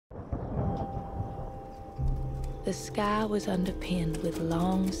The sky was underpinned with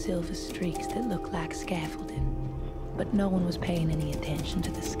long silver streaks that looked like scaffolding, but no one was paying any attention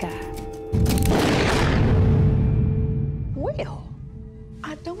to the sky. Will,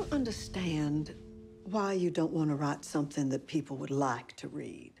 I don't understand why you don't want to write something that people would like to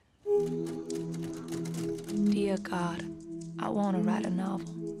read. Dear God, I want to write a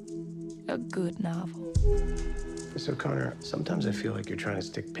novel. A good novel. Miss O'Connor, sometimes I feel like you're trying to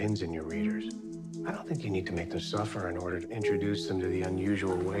stick pins in your readers. I don't think you need to make them suffer in order to introduce them to the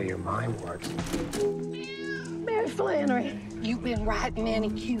unusual way your mind works. Mary Flannery, you been writing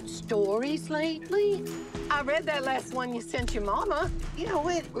any cute stories lately? I read that last one you sent your mama. You know,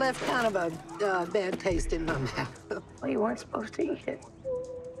 it left kind of a bad taste in my mouth. Well, you weren't supposed to eat it.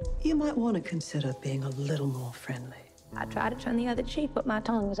 You might want to consider being a little more friendly. I tried to turn the other cheek, but my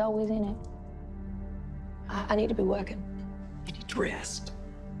tongue was always in it. I need to be working. You need rest.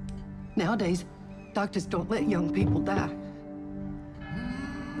 Nowadays, doctors don't let young people die.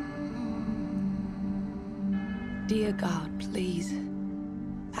 Dear God, please.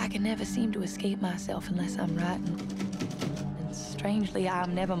 I can never seem to escape myself unless I'm writing. And strangely,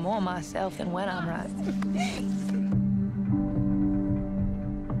 I'm never more myself than when I'm writing.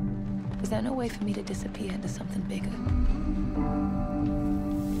 Is there no way for me to disappear into something bigger?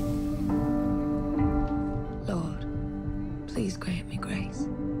 Lord, please grant me grace.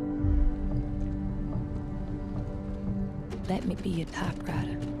 Let me be your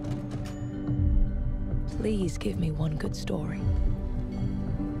typewriter. Please give me one good story.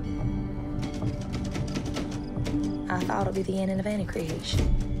 I thought it'd be the ending of any creation.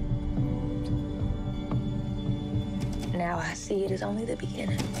 Now I see it as only the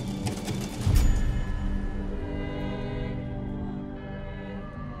beginning.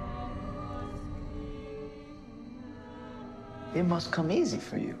 It must come easy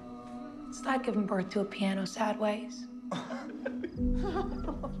for you. It's like giving birth to a piano sideways.